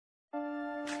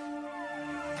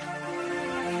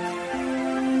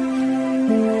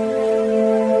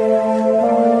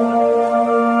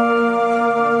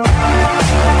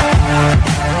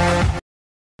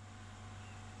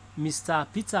Mr.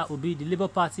 PR0BE, the Labour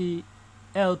Party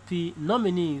LP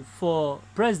nominee for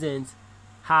president,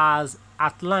 has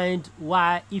outlined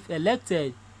why, if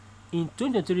elected in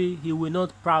 2023, he will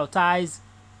not prioritize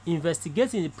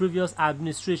investigating the previous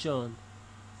administration.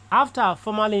 After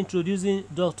formally introducing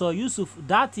Dr.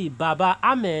 W0N'T Baba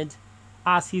Ahmed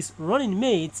as his running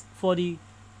mate for the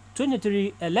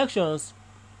 2023 elections,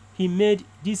 he made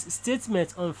this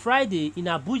statement on Friday in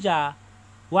Abuja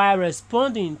while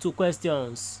responding to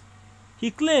questions.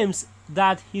 He claims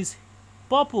that his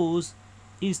purpose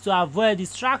is to avoid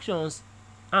distractions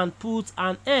and put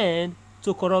an end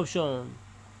to corruption.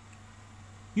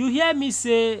 You hear me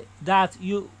say that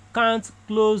you can't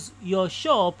close your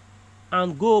shop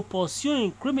and go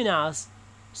pursuing criminals,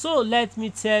 so let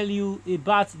me tell you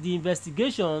about the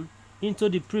investigation into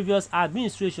the previous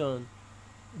administration.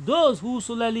 Those who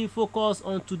solely focus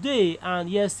on today and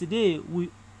yesterday will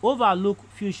overlook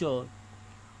future.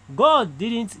 God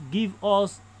didn't give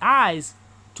us eyes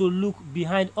to look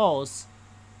behind us.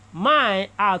 Mine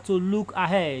are to look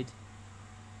ahead.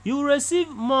 You will receive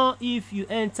more if you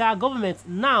enter government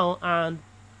now and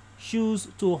choose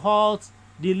to halt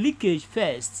the leakage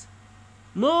first.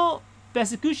 No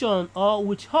persecution or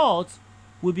witch hunt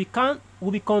will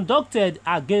be conducted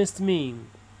against me.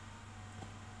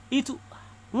 It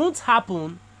won't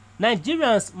happen.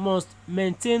 Nigerians must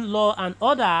maintain law and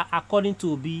order, according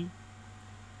to B.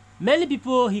 Many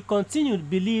people, he continued,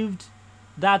 believed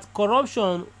that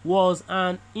corruption was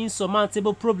an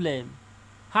insurmountable problem.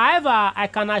 However, I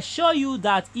can assure you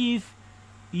that if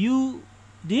you,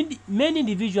 the main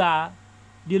individual,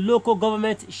 the local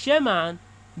government chairman,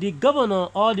 the governor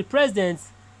or the president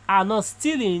are not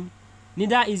stealing,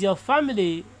 neither is your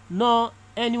family nor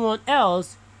anyone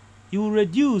else, you will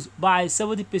reduce by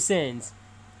 70%.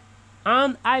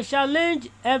 And I challenge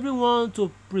everyone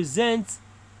to present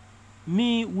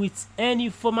me with any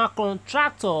former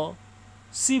contractor,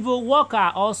 civil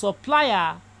worker or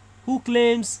supplier who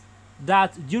claims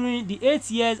that during the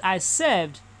 8 years I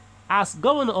served as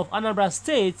governor of Anambra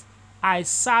State, I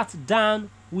sat down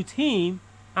with him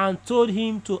and told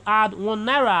him to add 1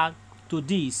 naira to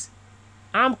this.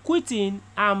 I'm quitting.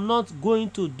 I'm not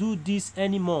going to do this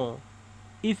anymore.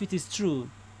 If it is true,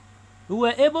 we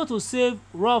were able to save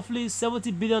roughly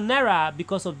 70 billion naira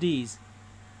because of this.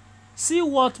 See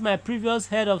what my previous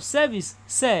head of service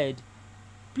said.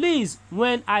 Please,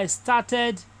 when I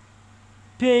started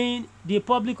paying the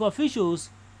public officials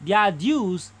their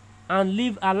dues and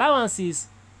leave allowances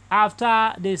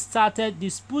after they started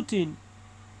disputing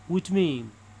with me,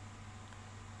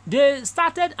 they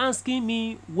started asking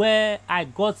me where I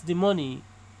got the money.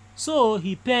 So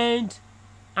he penned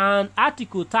an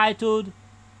article titled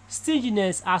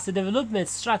 "Stinginess as a Development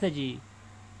Strategy."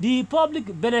 The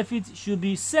public benefit should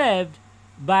be served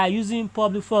by using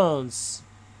public funds.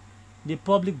 The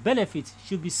public benefit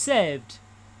should be served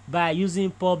by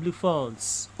using public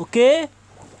funds. Okay?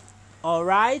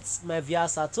 Alright, my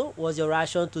viewers, what's your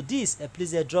reaction to this?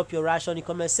 Please drop your reaction in the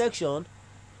comment section,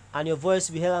 and your voice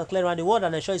will be heard and clear around the world.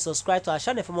 And ensure you subscribe to our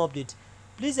channel for more updates.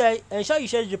 Please ensure you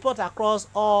share the report across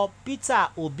all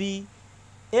PR0BE,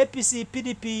 APC,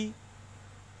 PDP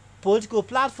political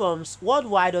platforms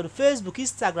worldwide on Facebook,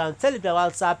 Instagram, Telegram,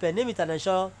 WhatsApp, and name it, and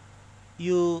ensure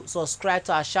you subscribe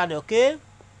to our channel. Okay,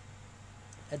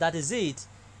 and that is it.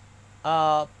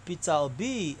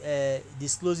 PR0BE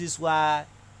discloses why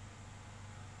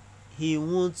he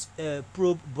won't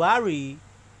probe Buhari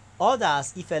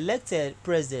others if elected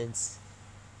president,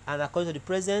 and according to the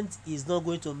president, he is not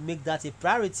going to make that a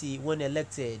priority when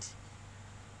elected.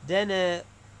 Then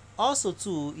also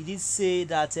too, he did say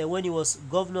that when he was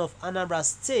governor of Anambra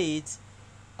State,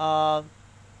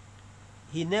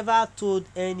 he never told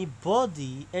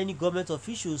anybody, any government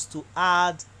officials, to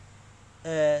add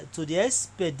to the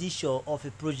expedition of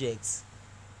a project.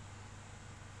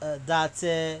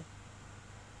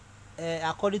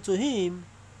 According to him,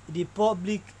 the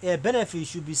public benefit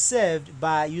should be served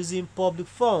by using public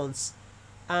funds.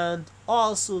 And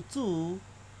also too,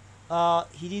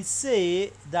 he did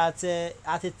say that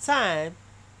at a time,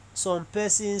 some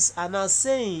persons are now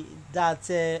saying that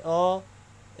they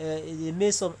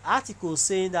made some articles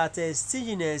saying that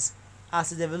stinginess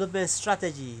as a development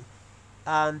strategy,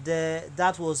 and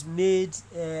that was made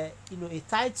a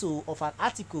title of an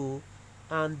article,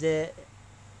 and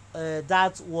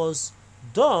that was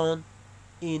done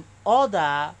in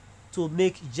order to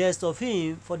make jest of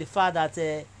him for the fact that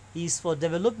he is for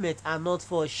development and not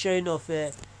for sharing of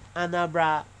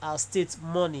Anambra State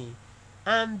money.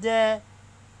 And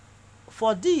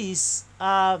for this,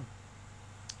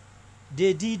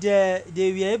 they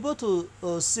were able to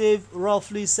save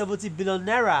roughly 70 billion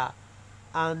naira,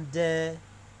 and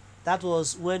That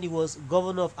was when he was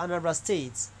governor of Anambra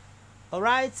State.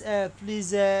 Alright,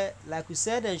 please, like we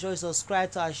said, ensure you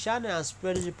subscribe to our channel and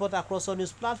spread this report across all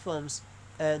news platforms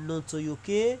known to you,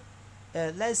 okay?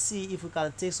 Let's see if we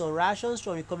can take some reactions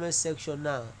from the comment section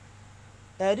now.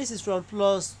 This is from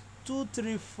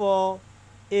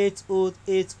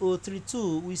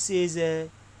 +234808032, which says,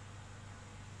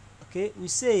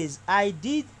 which says, I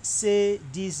did say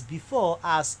this before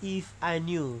as if I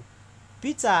knew.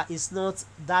 Peter is not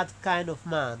that kind of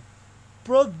man.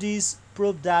 Probe this,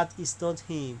 probe that is not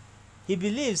him. He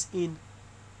believes in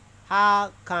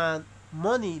how can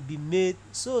money be made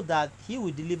so that he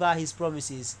will deliver his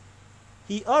promises.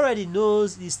 He already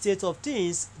knows the state of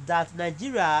things, that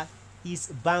Nigeria is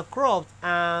bankrupt,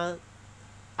 and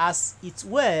as it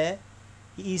were,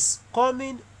 he is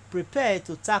coming prepared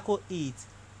to tackle it,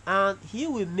 and he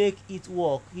will make it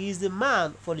work. He is the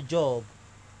man for the job.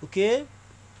 Okay,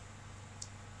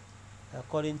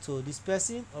 according to this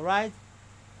person. All right,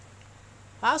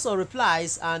 I have some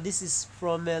replies, and this is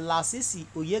from Lasisi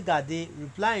Oyegade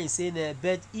replying, saying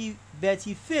but he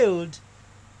failed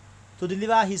to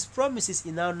deliver his promises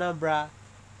in Anambra.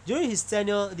 During his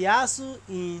tenure, the ASU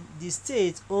in the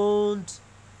state-owned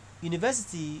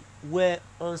university were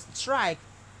on strike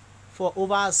for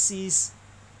over 6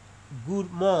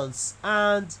 good months,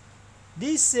 and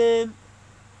this same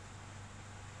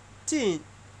thing,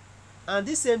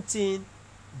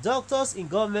 doctors in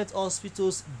government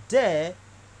hospitals there,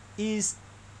 is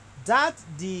that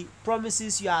the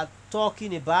promises you are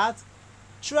talking about.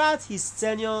 Throughout his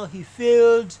tenure, he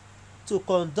failed to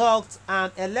conduct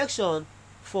an election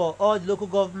for all the local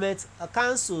government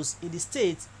councils in the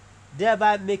state,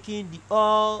 thereby making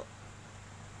all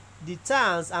the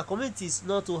towns and communities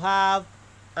not to have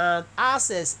an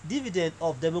access dividend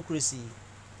of democracy.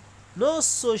 No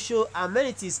social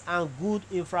amenities and good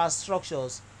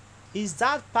infrastructures. Is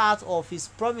that part of his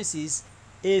promises?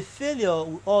 A failure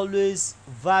will always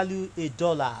value a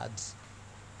dollar.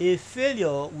 A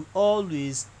failure will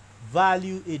always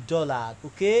value a dollar.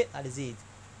 Okay, that is it.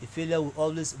 A failure will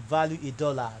always value a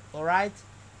dollar. All right,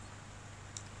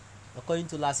 according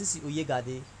to Lasisi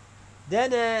Oyegade.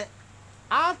 Then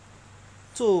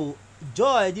Ato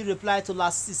Joy did reply to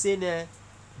Lasisi saying,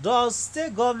 does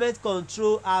state government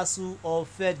control ASU or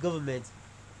fed government?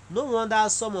 No wonder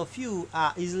some of you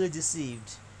are easily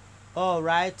deceived. All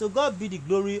right, to God be the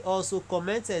glory also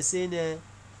commented saying,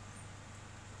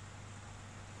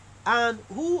 and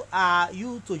who are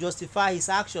you to justify his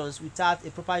actions without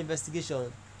a proper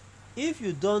investigation? If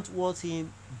you don't want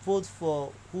him, vote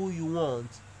for who you want.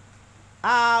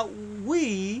 Are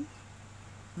we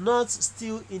not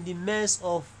still in the midst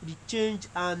of the change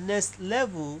and next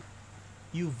level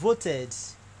you voted?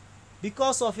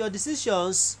 Because of your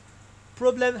decisions,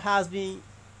 problem has been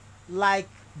like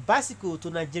bicycle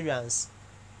to Nigerians,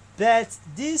 but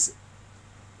this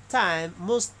time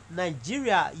most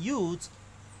Nigeria youth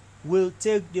will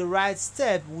take the right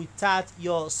step without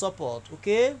your support.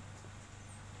 Okay,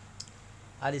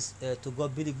 that is to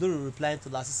God be the glory, replying to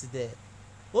Lasisi there.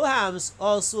 Ohams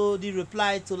also did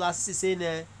reply to Lasisi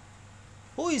saying,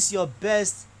 who is your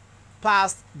best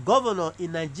past governor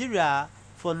in Nigeria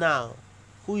for now?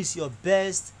 Who is your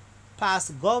best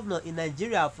past governor in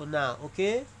Nigeria for now?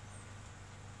 Okay,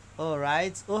 all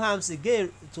right. Ohams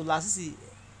again to Lasisi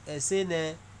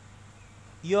saying,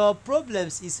 your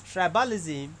problems is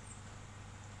tribalism,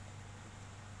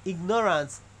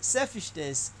 ignorance,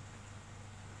 selfishness,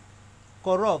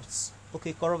 corruption.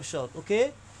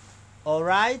 Okay, all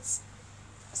right.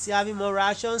 See, having more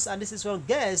reactions, and this is from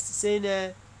guest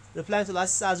saying, replying to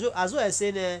Lasisi as well as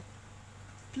saying,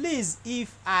 please,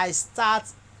 if I start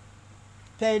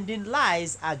pending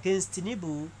lies against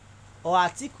Tinubu or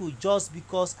Atiku just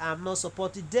because I'm not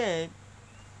supporting them,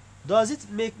 does it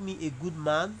make me a good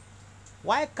man?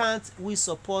 Why can't we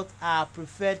support our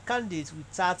preferred candidates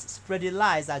without spreading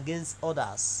lies against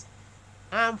others?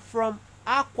 I'm from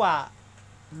Akwa,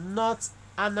 not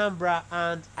Anambra,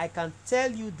 and I can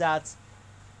tell you that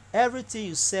everything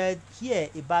you said here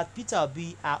about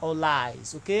PR0BE are all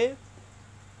lies. Okay,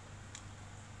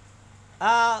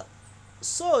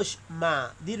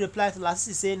 Soshma did reply to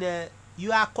Lasisi saying,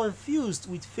 you are confused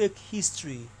with fake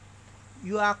history.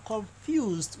 You are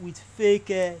confused with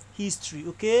fake history.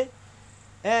 Okay,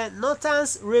 and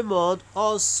Norton's Raymond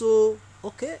also.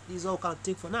 Okay, this is all we can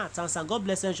take for now. Thanks and God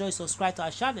bless. Enjoy, subscribe to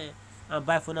our channel, and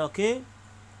bye for now. Okay.